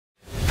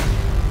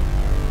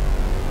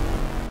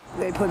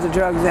They put the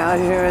drugs out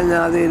here and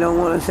now they don't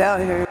want us out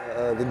here.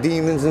 The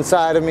demons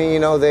inside of me, you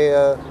know, they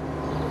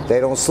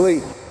don't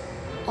sleep.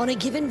 On a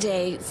given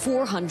day,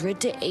 400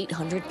 to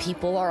 800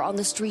 people are on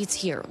the streets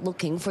here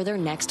looking for their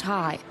next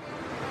high.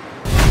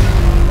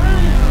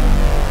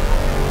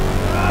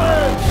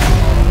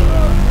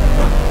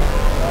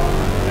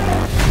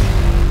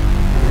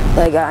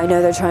 Like, I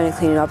know they're trying to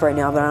clean it up right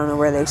now, but I don't know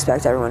where they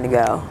expect everyone to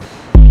go.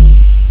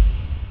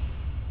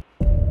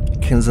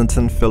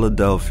 Kensington,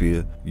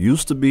 Philadelphia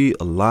used to be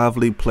a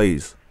lively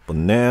place, but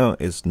now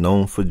it's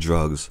known for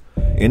drugs.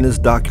 In this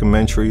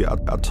documentary, I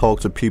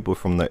talked to people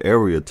from the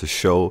area to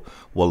show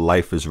what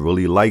life is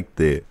really like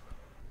there.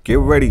 Get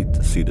ready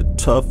to see the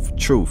tough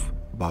truth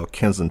about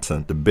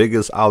Kensington, the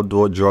biggest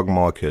outdoor drug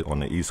market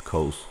on the East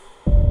Coast.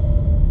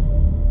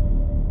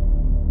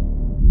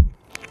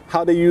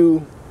 How do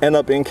you end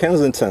up in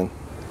Kensington?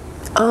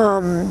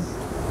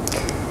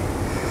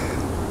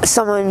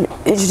 Someone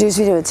introduced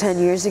me to it 10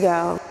 years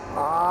ago.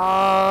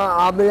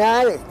 I'm an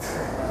addict.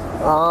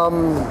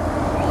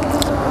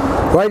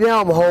 Right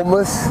now I'm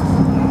homeless.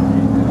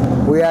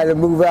 We had to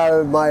move out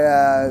of my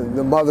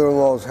the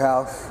mother-in-law's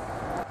house.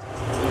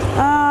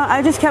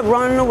 I just kept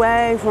running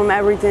away from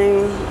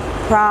everything,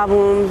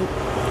 problems.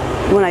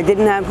 When I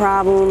didn't have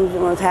problems,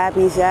 when I was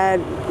happy, sad,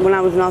 when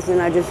I was nothing,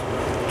 I just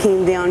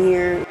came down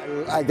here.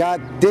 I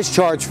got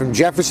discharged from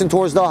Jefferson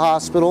Torresdale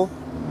Hospital.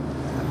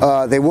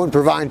 They wouldn't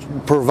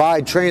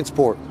provide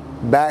transport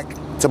back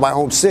to my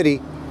home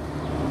city.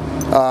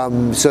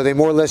 So they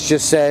more or less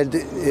just said,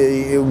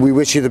 we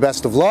wish you the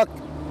best of luck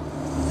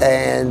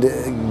and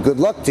good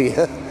luck to you.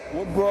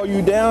 What brought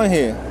you down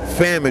here?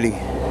 Family.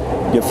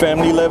 Your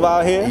family live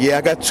out here? Yeah,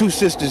 I got 2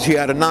 sisters here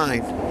out of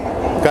 9.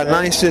 Got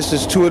 9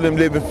 sisters, 2 of them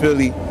live in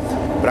Philly,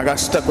 but I got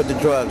stuck with the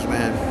drugs,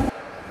 man.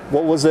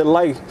 What was it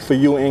like for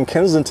you in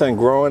Kensington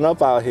growing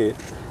up out here?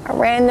 I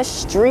ran the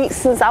streets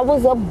since I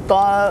was a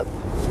buck.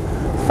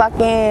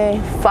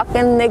 Fucking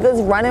niggas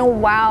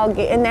running wild,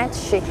 getting that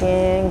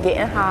chicken,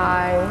 getting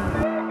high.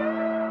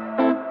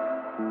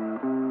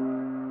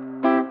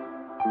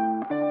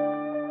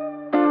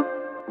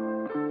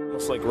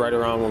 It's like right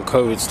around when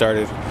COVID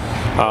started.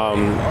 I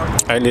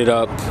ended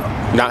up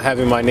not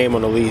having my name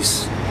on the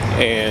lease,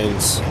 and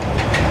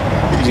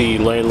the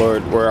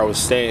landlord where I was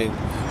staying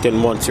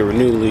didn't want to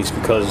renew the lease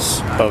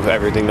because of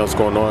everything that was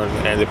going on.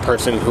 And the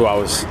person who I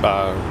was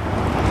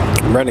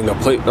renting a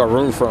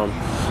room from,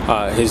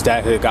 his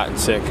dad had gotten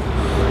sick,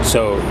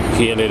 so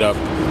he ended up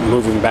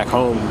moving back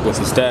home with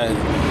his dad.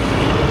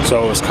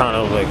 So it was kind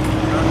of like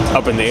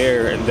up in the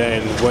air. And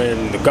then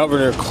when the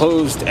governor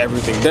closed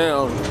everything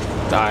down,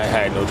 I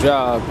had no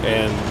job,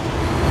 and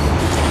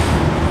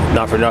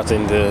not for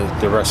nothing,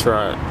 the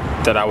restaurant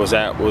that I was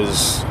at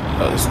was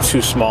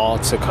too small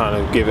to kind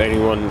of give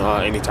anyone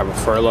any type of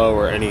furlough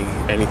or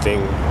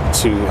anything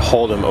to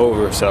hold them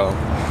over. So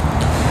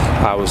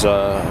I was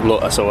a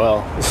little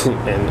SOL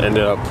and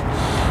ended up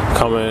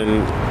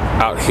coming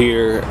out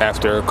here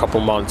after a couple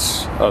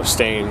months of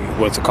staying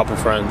with a couple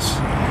friends,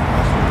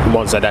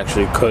 ones that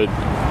actually could,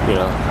 you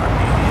know,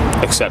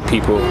 accept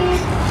people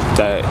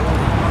that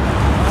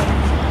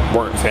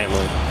weren't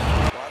family.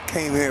 I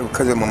came here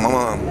because of my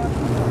mom.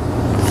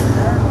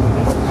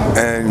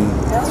 And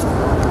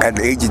at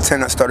the age of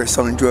 10, I started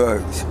selling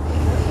drugs.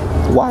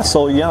 Why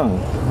so young?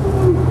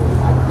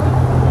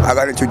 I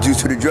got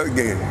introduced to the drug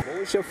game. What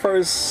was your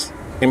first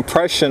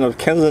impression of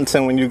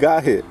Kensington when you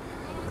got here?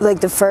 Like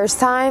the first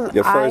time,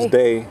 your first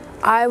day?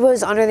 I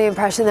was under the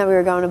impression that we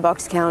were going to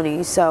Bucks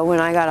County. So when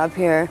I got up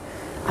here,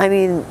 I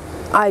mean,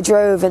 I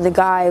drove and the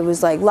guy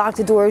was like, lock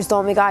the doors,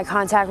 don't make eye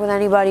contact with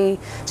anybody,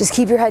 just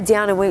keep your head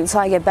down and wait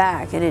until I get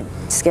back. And it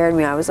scared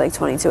me. I was like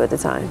 22 at the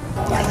time.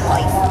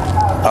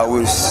 I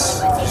was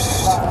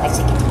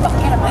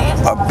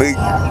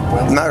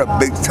not a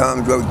big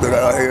time drug dealer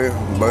out here,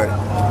 but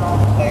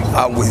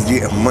I was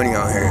getting money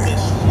out here.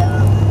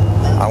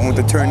 I went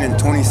to turn in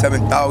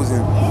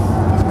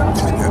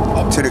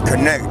 $27,000 to the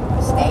Connect,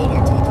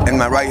 and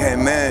my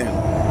right-hand man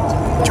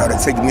tried to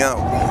take me out.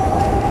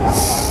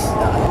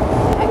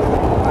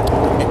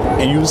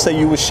 And you say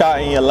you were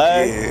shot in your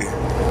leg? Yeah.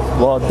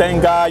 Well,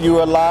 thank God you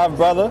were alive,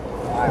 brother.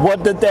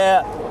 What did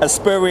that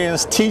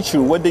experience teach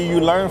you? What did you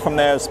learn from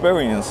that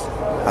experience?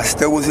 I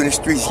still was in the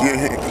streets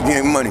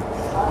getting money.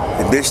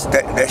 And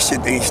that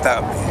shit ain't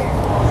stopped me.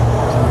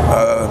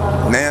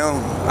 Now,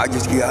 I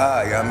just get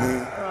high, I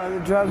mean.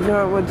 The drugs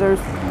aren't what they're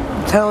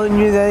telling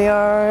you they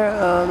are.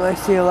 I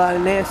see a lot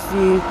of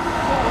nasty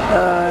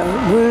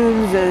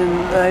wounds, and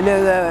I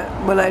know that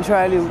when I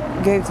try to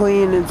get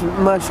clean, it's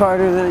much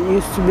harder than it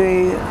used to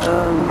be.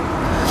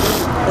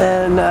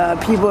 And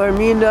people are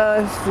mean to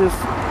us.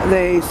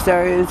 They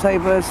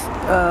stereotype us.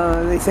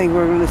 They think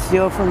we're going to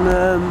steal from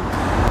them.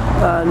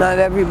 Not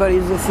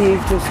everybody's a thief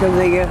just because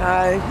they get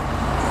high.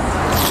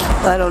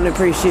 I don't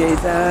appreciate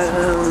that.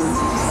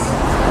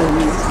 And,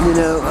 you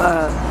know,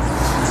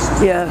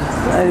 yeah,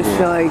 I just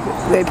feel like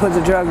they put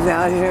the drugs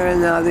out here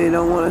and now they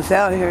don't want us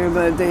out here,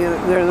 but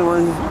they're the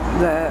ones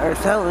that are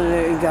selling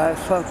it and got us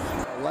fucked.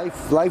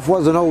 Life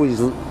wasn't always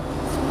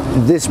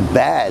this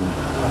bad.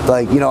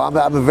 Like, you know,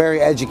 I'm a very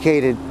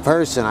educated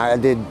person.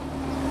 I'm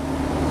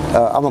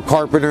a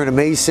carpenter and a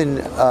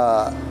mason.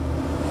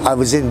 I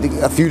was in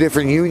a few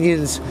different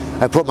unions.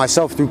 I put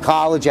myself through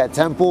college at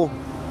Temple.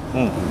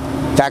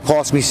 That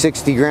cost me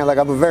 60 grand. Like,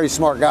 I'm a very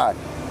smart guy.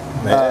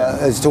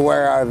 As to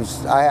where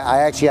I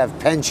actually have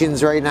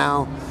pensions right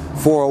now,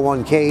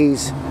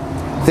 401ks,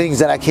 things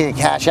that I can't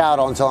cash out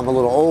on until I'm a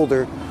little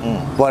older.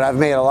 But I've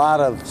made a lot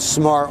of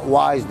smart,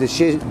 wise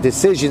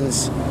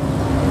decisions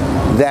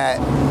that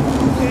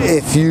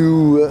if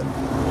you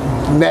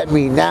met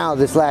me now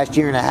this last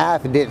year and a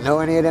half and didn't know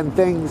any of them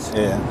things,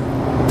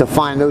 to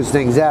find those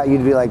things out,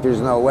 you'd be like, there's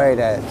no way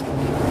that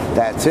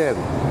that's him.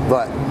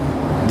 But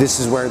this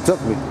is where it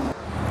took me.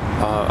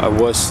 I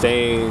was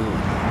staying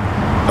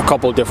a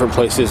couple different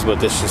places, but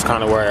this is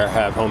kind of where I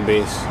have home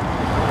base,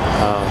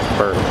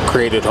 or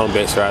created home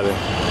base rather.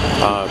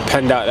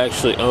 PennDOT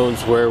actually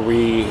owns where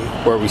we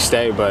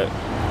stay, but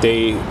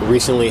they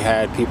recently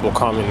had people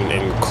come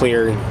and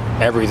clear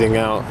everything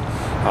out.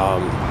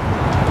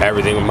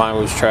 Everything of mine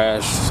was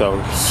trashed,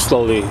 so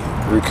slowly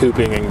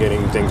recouping and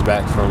getting things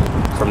back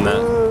from that.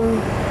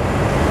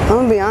 I'm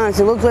gonna be honest,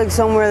 it looked like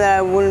somewhere that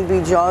I wouldn't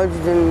be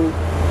judged, and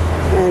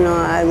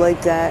I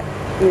like that,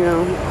 you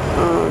know.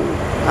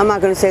 I'm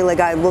not gonna say like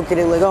I look at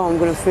it like, oh, I'm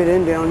gonna fit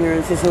in down here,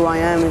 it's just who I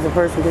am as a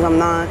person, because I'm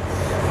not.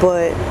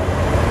 But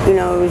you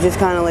know, it was just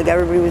kind of like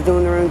everybody was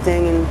doing their own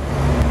thing, and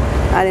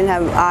I didn't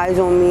have eyes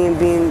on me and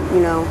being,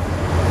 you know,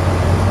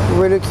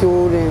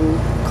 ridiculed and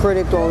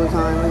critiqued all the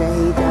time. Like, I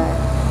hate that.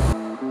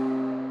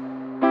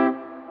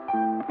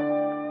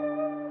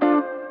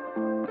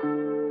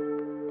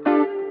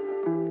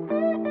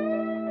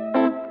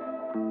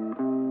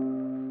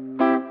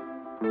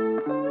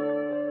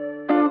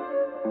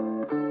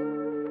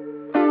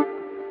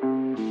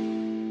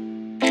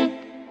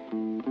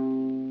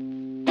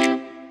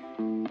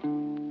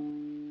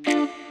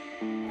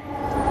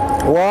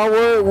 Well,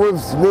 we're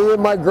with me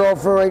and my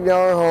girlfriend right now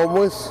are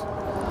homeless.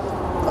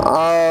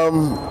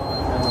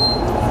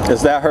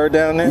 Is that her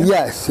down there?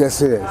 Yes,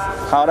 yes it is.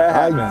 How that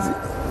happened?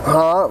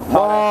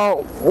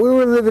 Well, we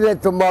were living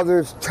at the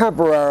mother's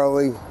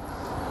temporarily.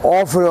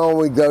 Off and on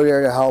we go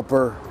there to help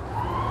her.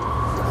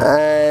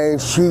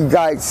 And she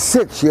got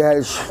sick, she had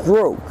a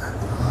stroke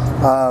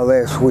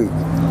last week.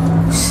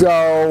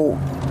 So,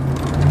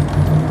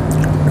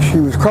 she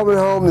was coming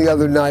home the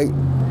other night.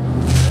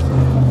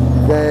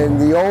 Then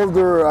the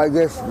older, I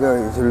guess,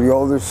 the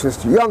older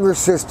sister, younger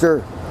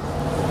sister,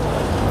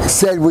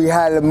 said we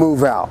had to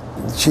move out.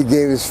 She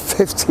gave us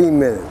 15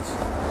 minutes,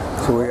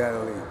 so we had to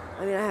leave.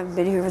 I mean, I haven't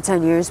been here for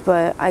 10 years,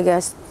 but I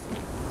guess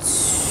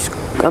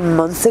a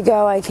month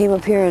ago I came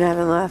up here and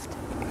haven't left.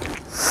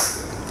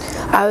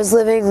 I was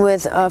living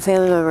with a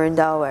family member in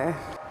Delaware.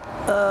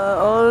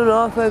 On and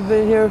off, I've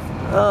been here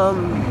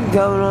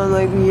going on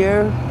like a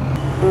year,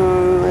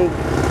 like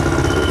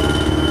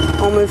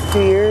almost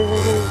 2 years, I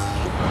think.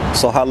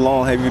 So how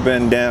long have you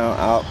been down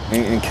out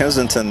in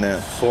Kensington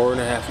then?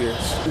 4.5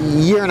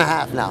 years. Year and a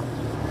half now.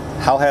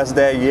 How has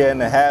that year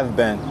and a half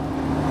been?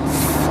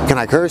 Can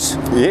I curse?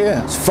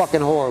 Yeah. It's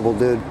fucking horrible,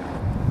 dude.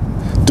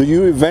 Do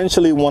you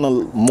eventually want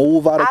to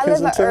move out of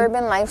Kensington? I live an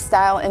urban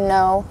lifestyle, and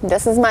no,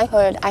 this is my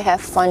hood. I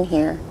have fun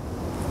here.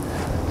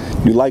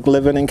 You like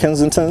living in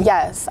Kensington?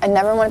 Yes, I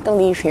never wanted to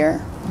leave here.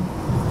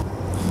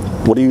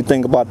 What do you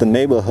think about the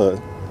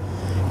neighborhood?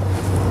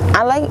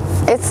 I like,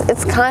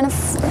 it's kind of,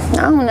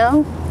 I don't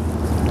know.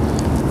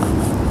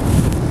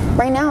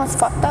 Right now it's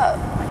fucked up.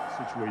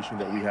 The situation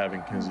that we have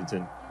in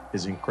Kensington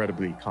is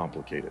incredibly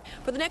complicated.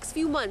 For the next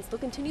few months, they'll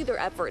continue their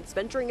efforts,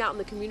 venturing out in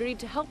the community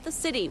to help the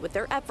city with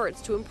their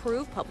efforts to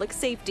improve public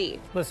safety.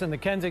 Listen, the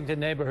Kensington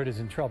neighborhood is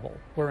in trouble.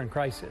 We're in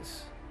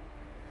crisis.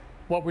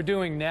 What we're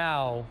doing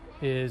now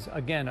is,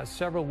 again, a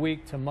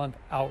several-week to month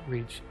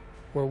outreach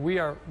where we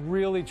are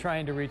really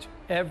trying to reach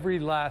every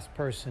last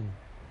person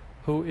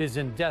who is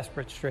in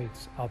desperate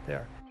straits out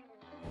there.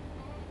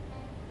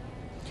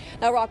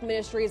 Now, Rock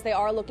Ministries, they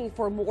are looking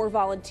for more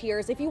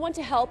volunteers. If you want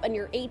to help and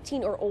you're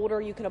 18 or older,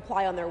 you can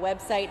apply on their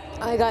website.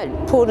 I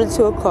got pulled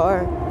into a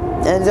car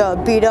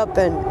and beat up,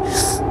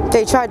 and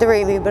they tried to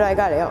rape me, but I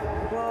got out.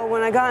 Well,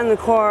 when I got in the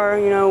car,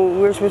 you know,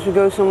 we were supposed to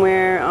go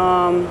somewhere.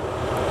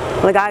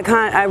 Like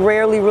I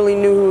rarely really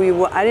knew who he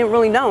was. I didn't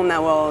really know him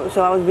that well,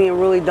 so I was being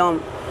really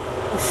dumb,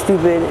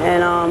 stupid.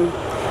 And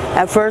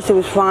at first it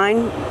was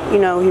fine. You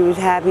know, he was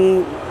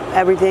happy,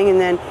 everything, and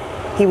then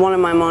he wanted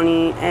my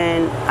money,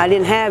 and I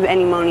didn't have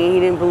any money. He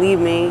didn't believe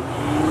me,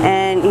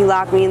 and he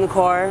locked me in the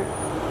car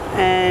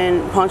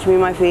and punched me in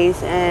my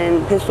face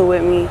and pistol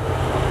whipped me.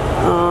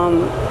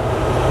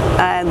 I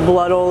had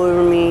blood all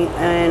over me,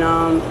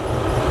 and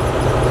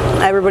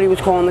everybody was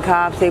calling the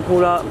cops. They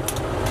pulled up,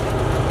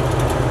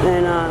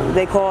 and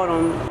they called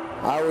him.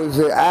 I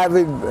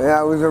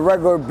was a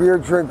regular beer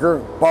drinker,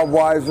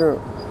 Budweiser,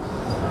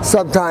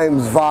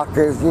 sometimes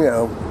vodka, you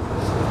know,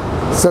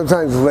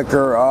 sometimes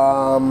liquor.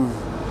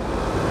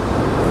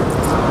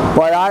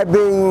 But I've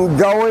been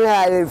going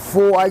at it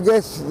full, I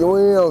guess, well,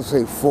 you don't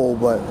say full,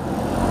 but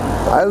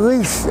at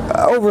least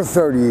over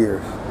 30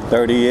 years.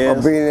 30 years?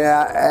 Of being an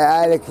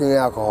addict and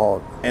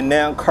alcoholic. And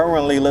now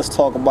currently, let's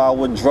talk about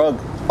what drug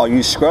are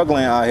you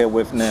struggling out here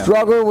with now?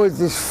 Struggling with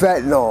this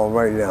fentanyl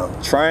right now.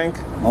 Trank?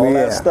 All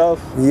that stuff?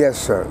 Yes,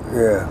 sir,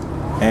 yeah.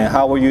 And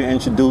how were you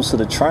introduced to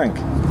the trank?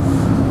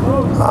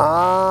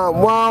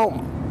 Well,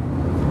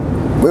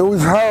 it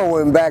was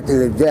heroin back in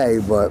the day,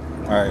 but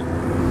right.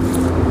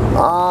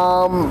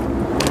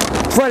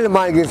 A friend of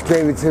mine just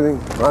gave it to me.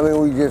 I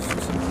mean, we just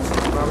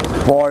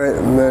bought it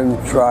and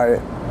then tried it.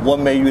 What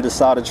made you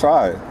decide to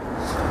try it?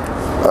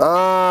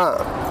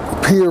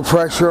 Peer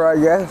pressure, I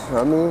guess.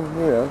 I mean,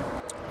 you know.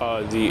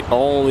 The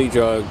only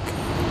drug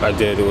I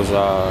did was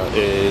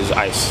is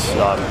ice,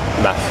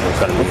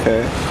 methamphetamine.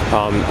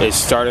 Okay. It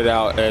started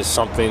out as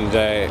something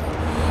that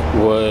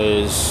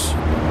was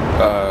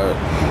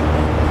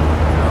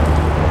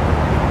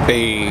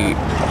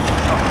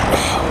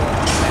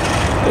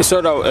it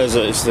started out as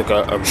it's like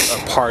a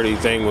party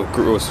thing with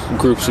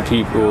groups of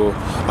people.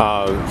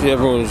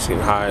 Everyone was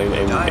getting high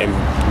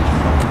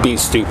and being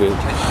stupid,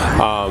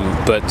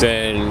 but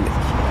then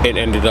it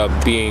ended up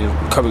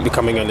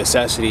becoming a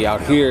necessity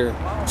out here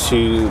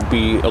to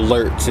be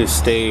alert, to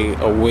stay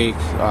awake,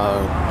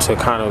 to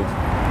kind of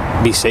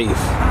be safe,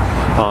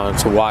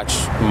 to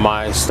watch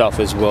my stuff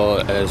as well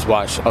as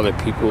watch other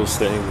people's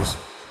things.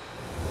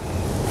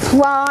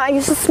 Well, I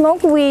used to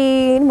smoke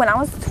weed when I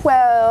was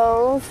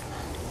 12.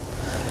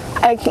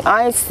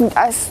 I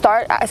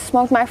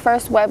smoked my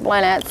first wet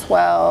blunt at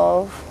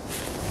 12.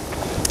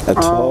 At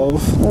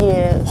 12?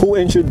 Yeah. Who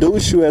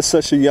introduced you at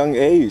such a young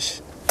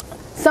age?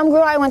 Some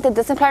girl I went to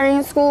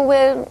disciplinary school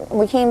with.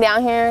 We came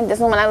down here. This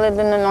is when I lived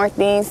in the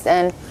Northeast,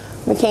 and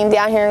we came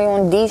down here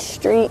on D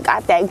Street.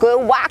 Got that good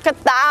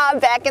Wakata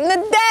back in the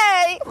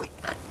day.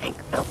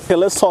 Okay,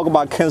 let's talk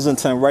about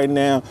Kensington right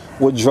now.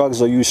 What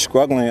drugs are you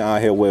struggling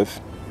out here with?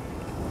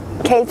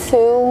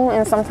 K2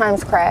 and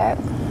sometimes crack.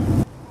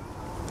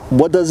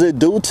 What does it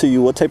do to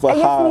you? What type of high?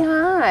 It gets me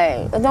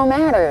high. It don't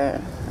matter.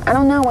 I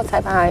don't know what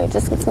type of high. It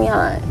just gets me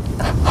high.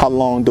 How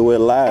long do it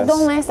last? It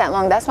don't last that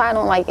long. That's why I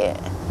don't like it.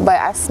 But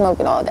I smoke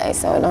it all day,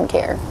 so I don't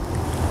care.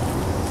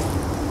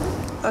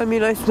 I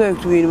mean, I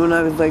smoked weed when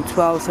I was like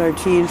 12,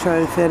 13,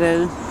 trying to fit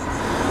in.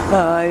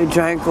 I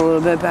drank a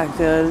little bit back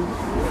then.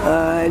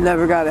 I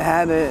never got a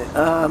habit.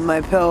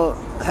 My pill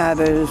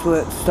habit is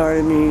what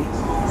started me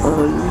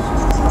on,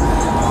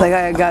 like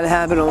I got a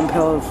habit on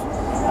pills.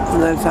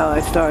 And that's how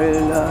I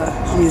started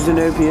using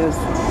opiates.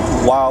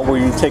 Why were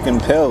you taking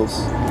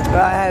pills?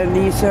 I had a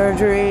knee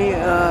surgery,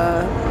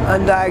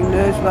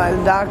 undiagnosed by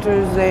the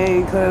doctors.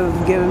 They could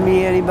have given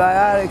me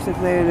antibiotics if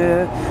they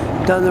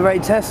had done the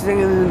right testing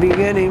in the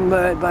beginning,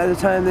 but by the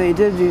time they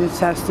did do the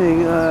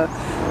testing, I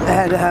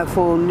had to have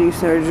full knee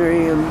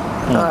surgery, and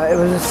it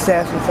was a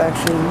staph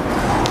infection.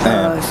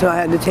 So I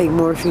had to take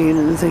morphine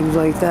and things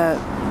like that.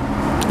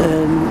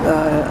 And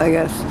I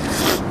guess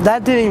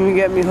that didn't even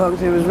get me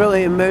hooked. It was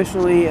really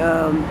emotionally,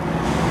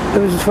 it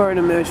was for an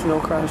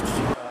emotional crush.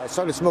 I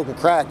started smoking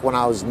crack when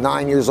I was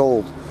 9 years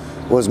old.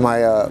 Was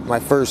my my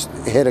first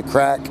hit of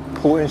crack.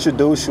 Who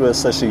introduced you at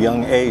such a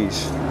young age?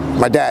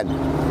 My dad.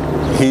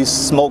 He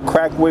smoked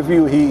crack with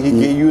you? He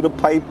gave you the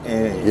pipe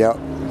and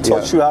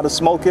taught you how to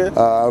smoke it?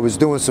 I was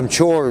doing some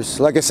chores.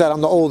 Like I said,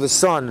 I'm the oldest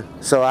son,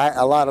 so I had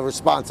a lot of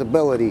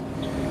responsibility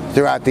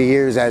throughout the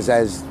years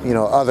as you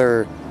know,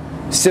 other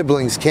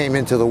siblings came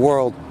into the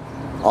world.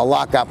 A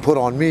lot got put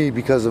on me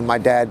because of my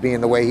dad being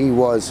the way he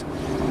was.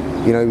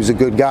 You know, he was a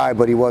good guy,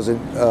 but he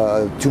wasn't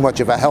too much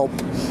of a help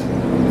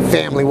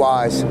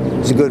family-wise.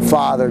 He's a good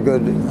father,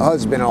 good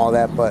husband, all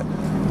that, but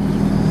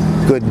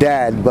good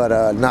dad,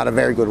 but not a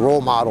very good role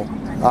model,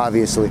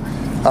 obviously.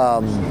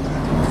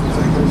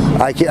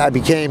 I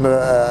became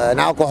an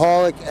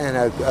alcoholic and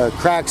a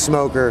crack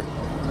smoker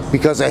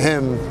because of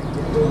him.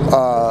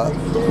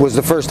 Was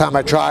the first time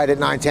I tried at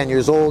 9, 10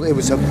 years old. It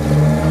was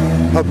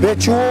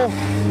habitual.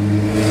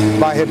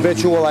 By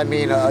habitual, I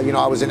mean, you know,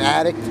 I was an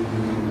addict.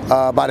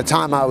 By the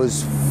time I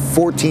was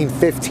 14,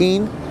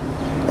 15,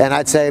 and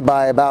I'd say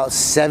by about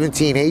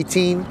 17,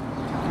 18,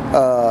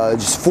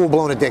 just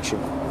full-blown addiction.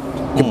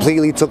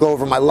 Completely took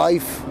over my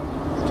life.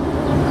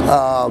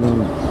 A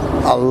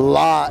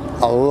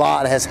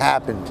lot has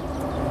happened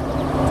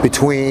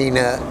between,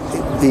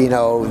 you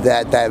know,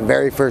 that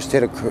very first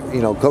hit of,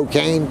 you know,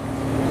 cocaine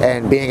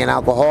and being an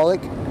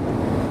alcoholic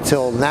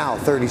till now,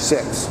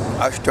 36.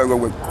 I struggle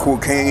with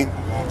cocaine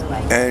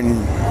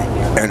and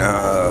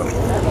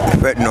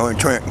fentanyl and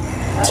trank.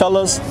 Tell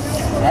us,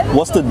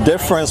 what's the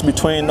difference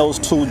between those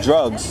two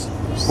drugs?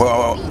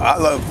 Well, I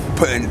love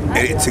putting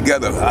it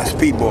together. I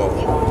speedball.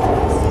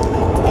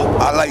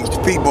 I like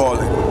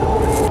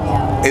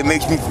speedballing. It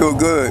makes me feel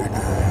good.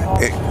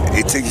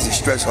 It takes the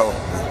stress off.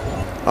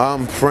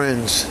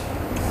 Friends.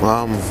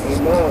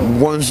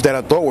 Ones that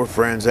I thought were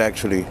friends,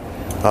 actually.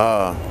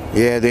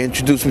 Yeah, they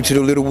introduced me to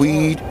the little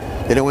weed,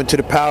 then I went to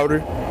the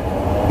powder,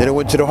 then I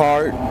went to the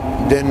hard,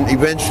 then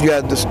eventually I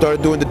had to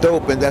start doing the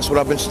dope, and that's what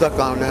I've been stuck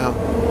on now.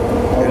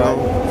 You know?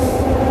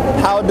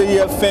 How did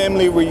your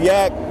family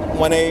react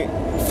when they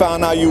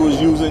found out you was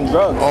using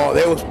drugs? Oh,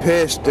 they was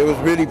pissed. They was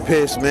really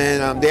pissed,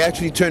 man. They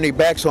actually turned their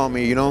backs on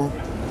me, you know.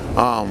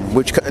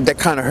 that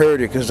kind of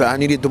hurt it because I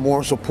needed the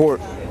moral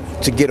support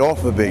to get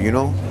off of it, you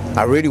know?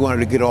 I really wanted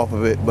to get off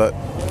of it, but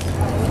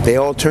they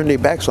all turned their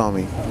backs on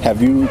me.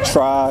 Have you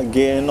tried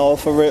getting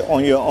off of it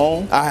on your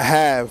own? I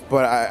have,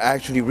 but I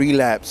actually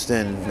relapsed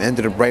and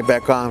ended up right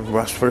back on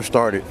where I first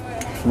started.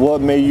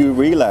 What made you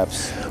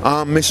relapse?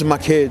 Missing my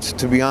kids,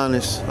 to be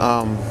honest.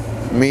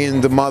 Me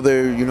and the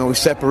mother, you know, we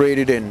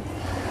separated, and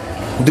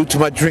due to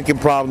my drinking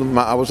problem,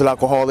 I was an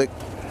alcoholic.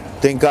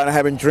 Thank God I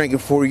haven't drank in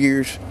 4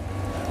 years.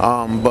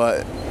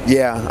 But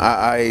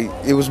yeah,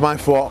 it was my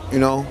fault, you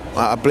know.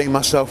 I blame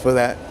myself for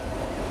that.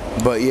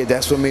 But yeah,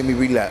 that's what made me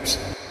relapse.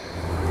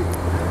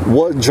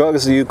 What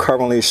drugs are you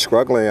currently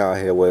struggling out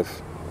here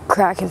with?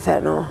 Crack and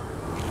fentanyl.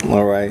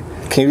 All right.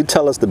 Can you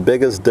tell us the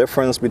biggest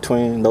difference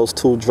between those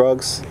two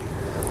drugs?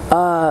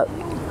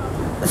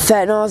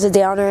 Fentanyl is a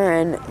downer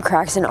and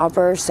crack's an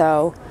upper.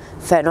 So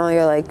fentanyl,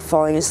 you're like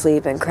falling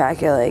asleep, and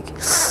crack, you're like,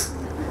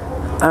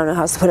 I don't know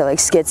how else to put it, like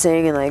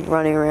skitzing and like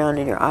running around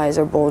and your eyes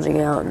are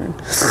bulging out. And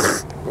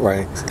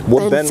right.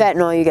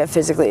 Fentanyl, you get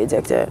physically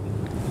addicted.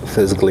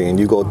 Physically, and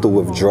you go through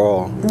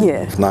withdrawal.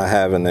 Yeah. Not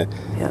having it.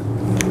 Yeah.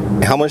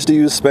 How much do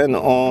you spend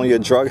on your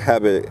drug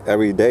habit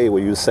every day,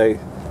 would you say,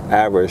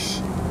 average?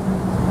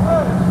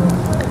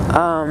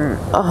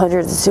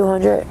 100 to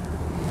 200.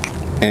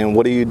 And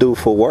what do you do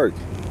for work?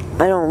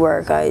 I don't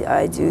work.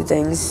 I do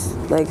things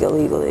like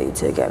illegally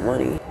to get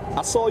money.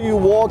 I saw you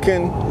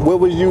walking. Where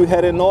was you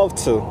heading off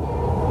to?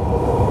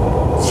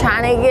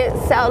 Trying to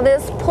sell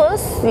this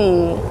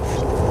pussy.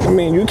 I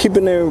mean, you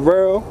keeping it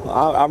real.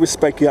 I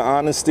respect your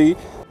honesty.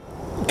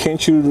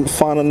 Can't you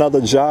find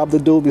another job to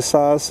do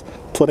besides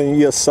putting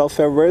yourself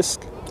at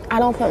risk? I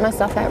don't put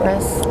myself at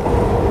risk.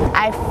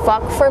 I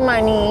fuck for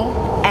money,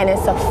 and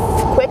it's a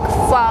quick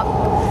fuck,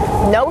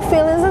 no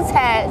feelings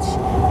attached,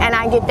 and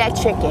I get that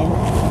chicken.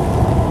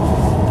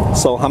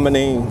 So how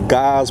many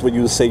guys would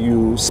you say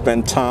you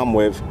spend time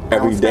with every day? I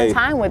don't spend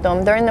time with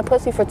them. They're in the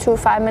pussy for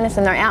 2-5 minutes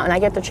and they're out, and I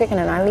get the chicken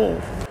and I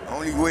leave. The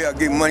only way I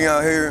get money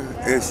out here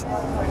is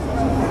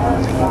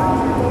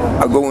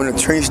I go in the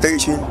train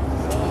station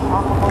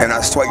and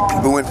I swipe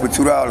people in for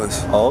 $2.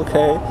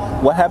 Okay.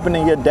 What happened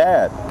to your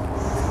dad?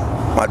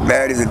 My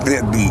dad is a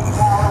deadbeat.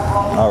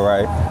 All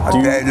right. My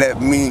dad left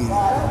me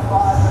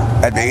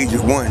at the age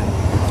of 1.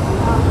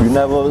 You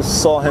never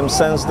saw him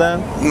since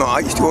then? No, I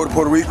used to go to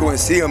Puerto Rico and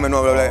see him and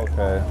all of that.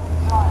 Okay.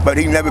 But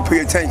he never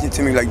paid attention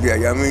to me like that,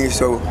 you know what I mean?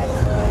 So,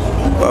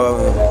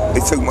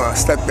 it took my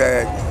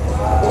stepdad,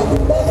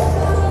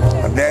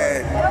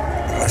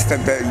 my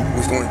stepdad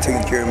was the one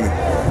taking care of me.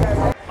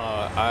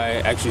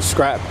 I actually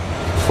scrap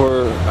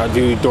I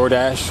do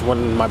DoorDash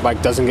when my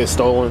bike doesn't get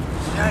stolen.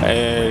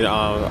 And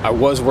I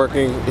was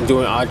working and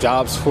doing odd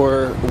jobs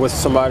with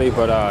somebody,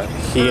 but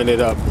he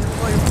ended up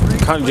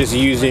kind of just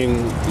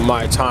using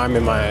my time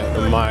and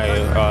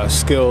my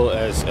skill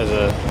as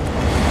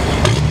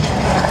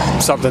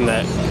something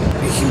that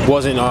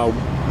wasn't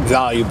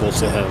valuable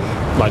to him.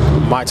 Like,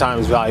 my time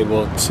is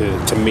valuable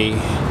to me.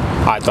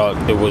 I thought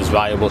it was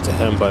valuable to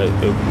him, but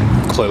it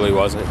clearly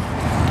wasn't.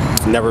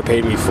 Never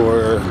paid me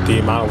for the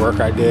amount of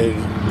work I did.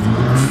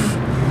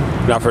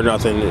 Not for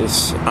nothing.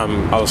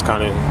 I was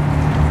kind of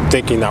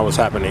thinking that was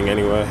happening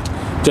anyway,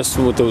 just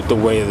with the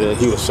way that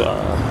he was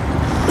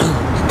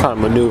kind of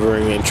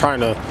maneuvering and trying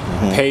to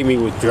pay me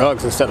with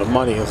drugs instead of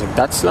money. I was like,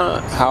 that's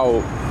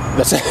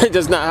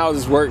just not how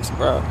this works,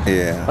 bro.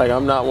 Yeah. Like,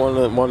 I'm not one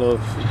of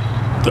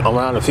I'm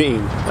not a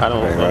fiend. I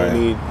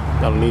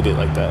don't need it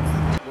like that.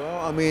 Well,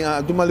 I mean,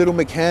 I do my little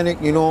mechanic,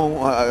 you know.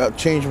 I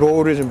change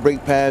rotors and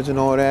brake pads and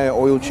all that,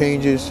 oil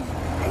changes,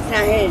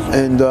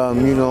 and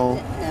you know,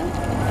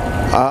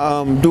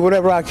 I do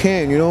whatever I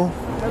can, you know,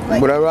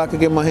 whatever I can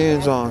get my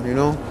hands on, you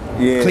know.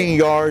 Yeah. Clean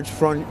yards,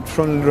 front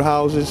of the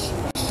houses,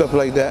 stuff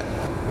like that.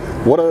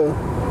 What are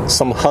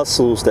some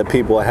hustles that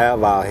people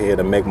have out here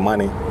to make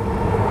money?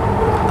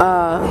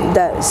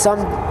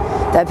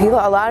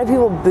 A lot of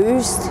people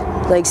boost,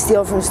 like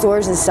steal from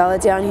stores and sell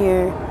it down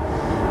here.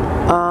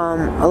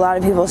 A lot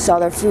of people sell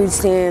their food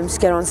stamps,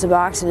 get on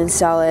Suboxone and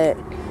sell it.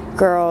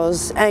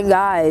 Girls and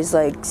guys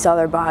like sell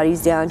their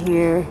bodies down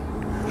here.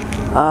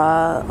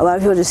 A lot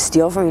of people just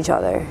steal from each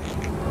other.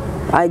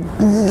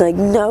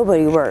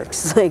 Nobody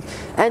works.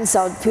 People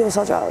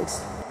sell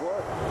drugs.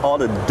 All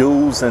the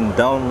do's and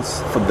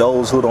don'ts for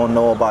those who don't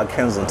know about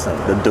Kensington,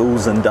 the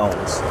do's and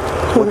don'ts.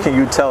 What can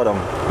you tell them?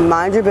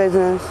 Mind your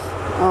business.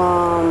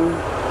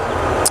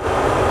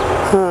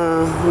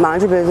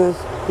 Mind your business.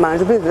 Mind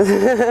your business.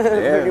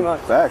 Yeah, pretty much.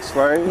 Facts,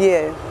 right?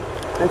 Yeah,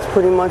 that's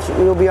pretty much,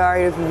 you'll be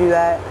alright if you do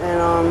that.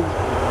 And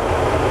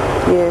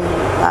yeah,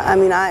 I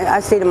mean,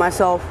 I say to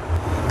myself,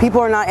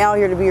 people are not out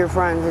here to be your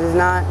friends. It is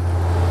not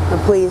a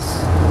place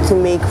to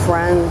make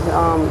friends.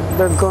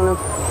 They're gonna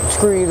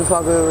screw you the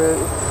fuck over.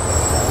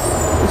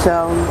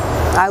 So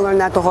I learned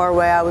that the hard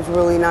way. I was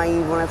really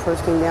naive when I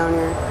first came down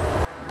here.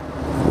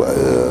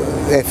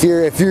 If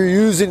you're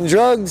using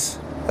drugs,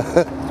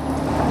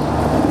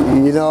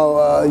 you know,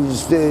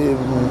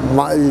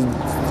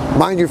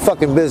 mind your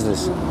fucking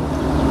business.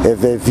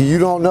 If you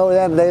don't know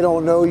them, they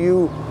don't know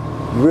you.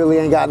 Really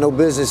ain't got no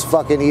business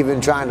fucking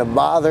even trying to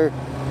bother.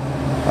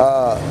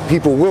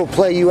 People will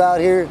play you out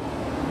here.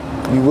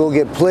 You will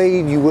get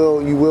played.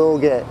 You'll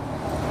get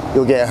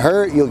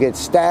hurt. You'll get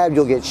stabbed.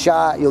 You'll get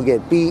shot. You'll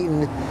get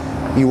beaten.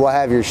 You will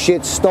have your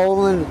shit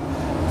stolen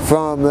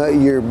from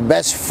your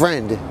best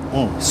friend.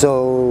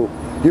 So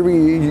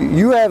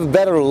you have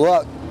better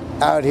luck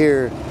out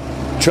here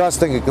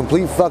trusting a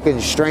complete fucking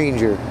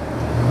stranger.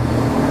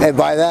 And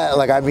by that,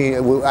 like, I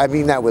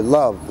mean that with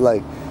love.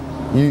 Like,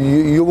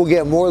 you will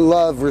get more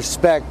love,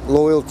 respect,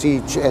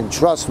 loyalty, and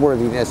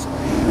trustworthiness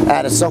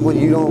out of someone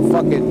you don't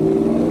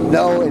fucking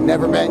know and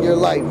never met in your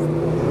life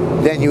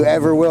than you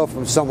ever will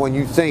from someone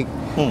you think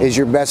is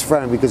your best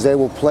friend, because they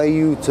will play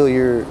you till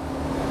you're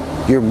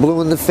blue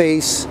in the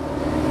face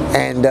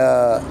and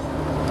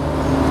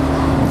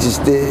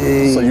just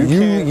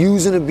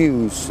use and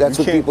abuse. That's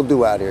what people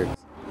do out here.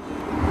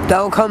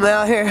 Don't come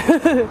out here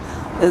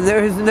and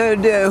there's no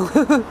do.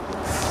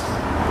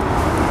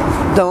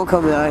 Don't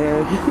come out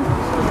here.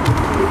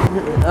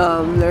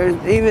 There's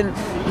even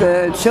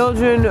the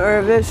children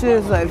are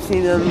vicious. I've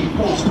seen them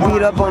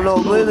beat up on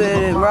old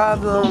women and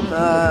rob them.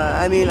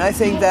 I mean, I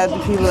think that the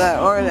people that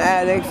aren't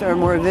addicts are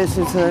more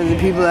vicious than the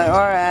people that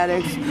are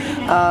addicts.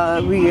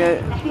 We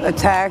get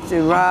attacked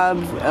and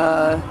robbed.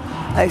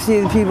 I see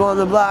the people on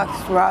the blocks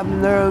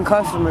robbing their own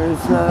customers.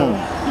 So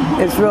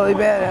it's really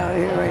bad out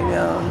here right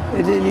now.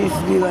 It didn't used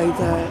to be like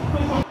that.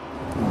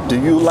 Do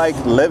you like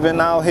living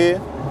out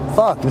here?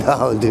 Fuck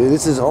no, dude.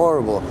 This is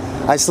horrible.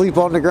 I sleep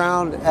on the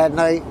ground at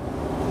night.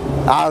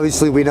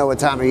 Obviously, we know what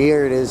time of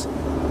year it is.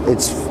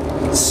 It's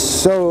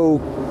so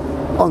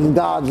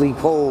ungodly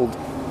cold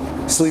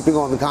sleeping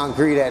on the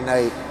concrete at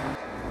night.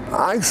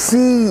 I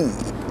see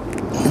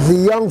the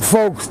young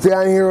folks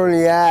down here on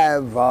the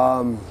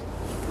Ave.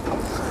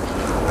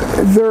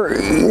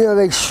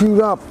 They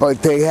shoot up,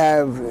 but they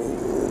have,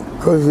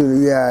 because of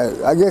the,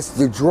 I guess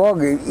the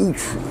drug, it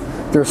eats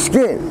their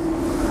skin.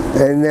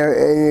 And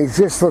it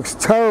just looks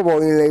terrible,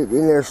 and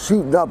they're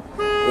shooting up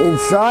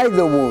inside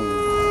the wound.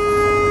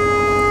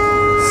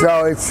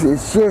 So it's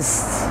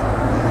just,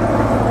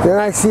 then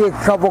I see a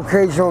couple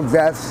occasional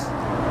deaths.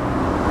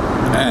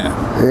 Man.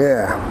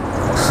 Yeah.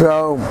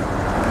 So,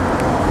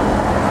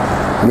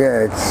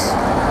 yeah, it's.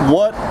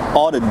 What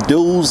are the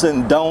do's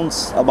and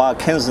don'ts about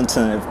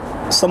Kensington?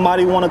 If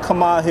somebody want to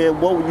come out here,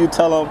 what would you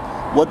tell them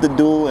what to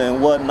do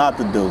and what not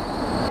to do?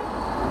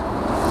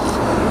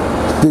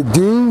 The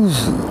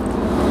do's,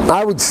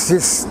 I would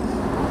just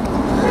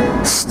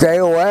stay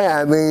away.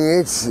 I mean,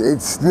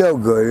 it's no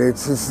good.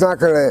 It's not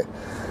gonna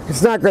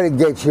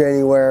get you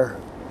anywhere.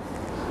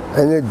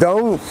 And the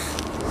don'ts,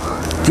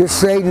 just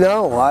say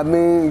no. I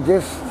mean,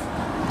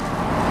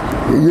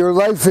 your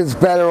life is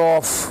better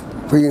off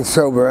being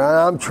sober. And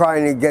I'm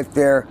trying to get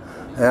there,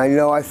 and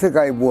I think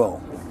I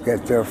will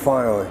get there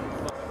finally.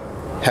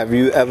 Have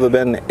you ever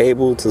been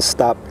able to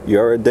stop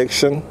your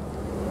addiction?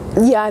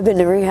 Yeah, I've been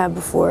to rehab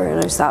before, and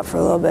I stopped for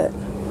a little bit.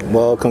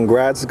 Well,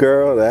 congrats,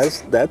 girl.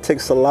 That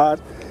takes a lot.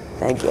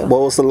 Thank you.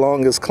 What was the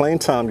longest clean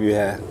time you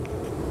had?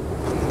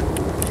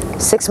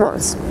 6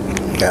 months.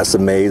 That's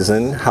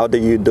amazing. How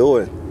did you do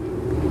it?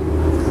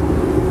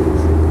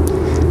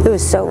 It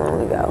was so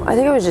long ago. I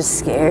think I was just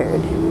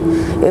scared.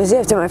 It was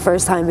after my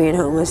first time being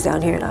homeless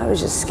down here, and I was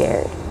just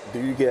scared. Do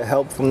you get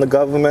help from the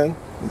government?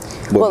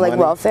 Well, like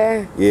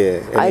welfare?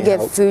 Yeah. I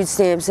get food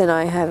stamps and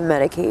I have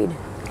Medicaid.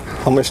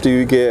 How much do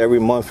you get every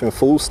month in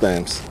food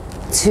stamps?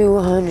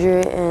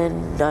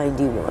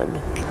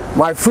 $291.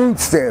 My food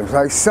stamps.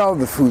 I sell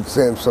the food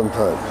stamps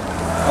sometimes.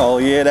 Oh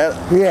yeah,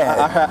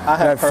 I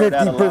have heard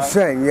that a lot.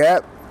 50%.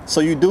 Yep. So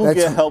you do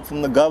get help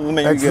from the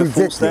government. You get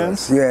food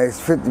stamps. Yeah,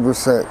 it's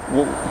 50%.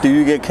 Well, do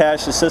you get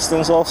cash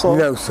assistance also?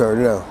 No, sir.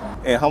 No.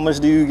 And how much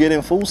do you get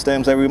in food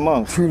stamps every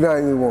month?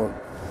 $291.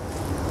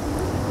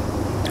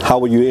 How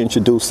were you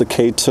introduced to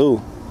K2?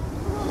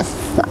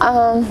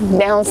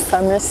 Down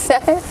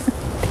Somerset.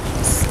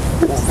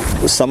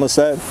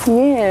 Somerset?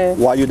 Yeah.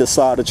 Why you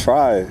decide to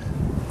try it?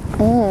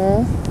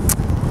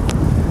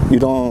 You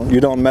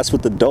don't mess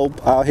with the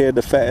dope out here,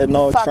 the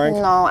fentanyl drink?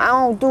 No, I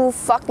don't do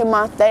fucking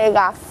my thing.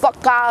 I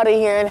fuck out of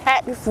here and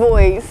hack this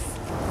voice.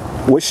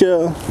 What's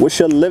your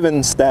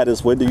living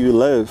status? Where do you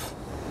live?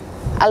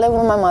 I live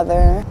with my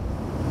mother.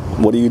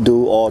 What do you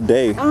do all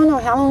day? I don't know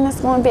how long that's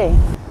gonna be.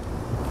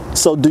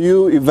 So do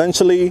you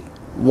eventually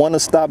want to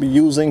stop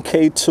using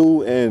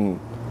K2 and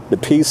the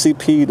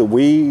PCP, the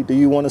weed? Do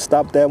you want to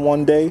stop that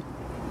one day?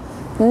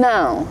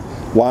 No.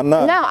 Why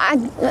not? No,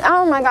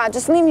 oh my God,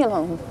 just leave me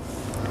alone.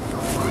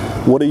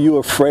 What are you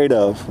afraid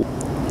of?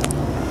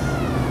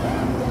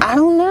 I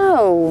don't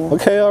know.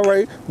 Okay, all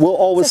right. We'll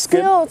always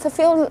skip. To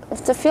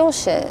feel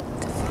shit.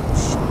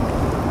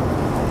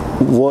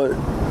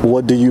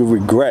 What do you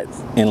regret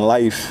in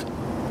life?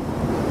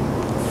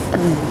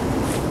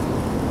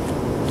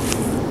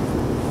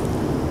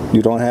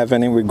 You don't have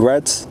any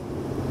regrets?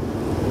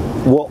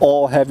 What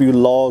all have you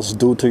lost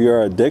due to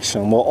your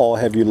addiction? What all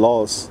have you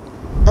lost?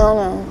 I don't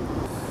know.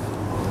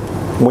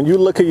 When you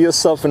look at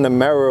yourself in the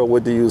mirror,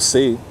 what do you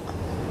see?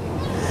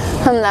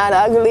 I'm not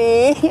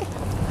ugly.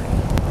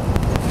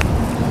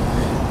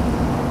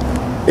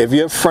 If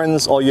your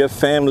friends or your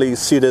family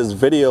see this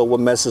video,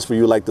 what message would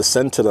you like to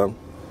send to them?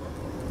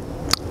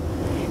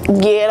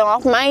 Get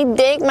off my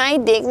dick, my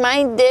dick,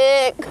 my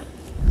dick.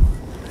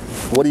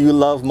 What do you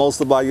love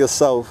most about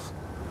yourself?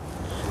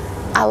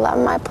 I love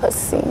my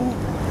pussy.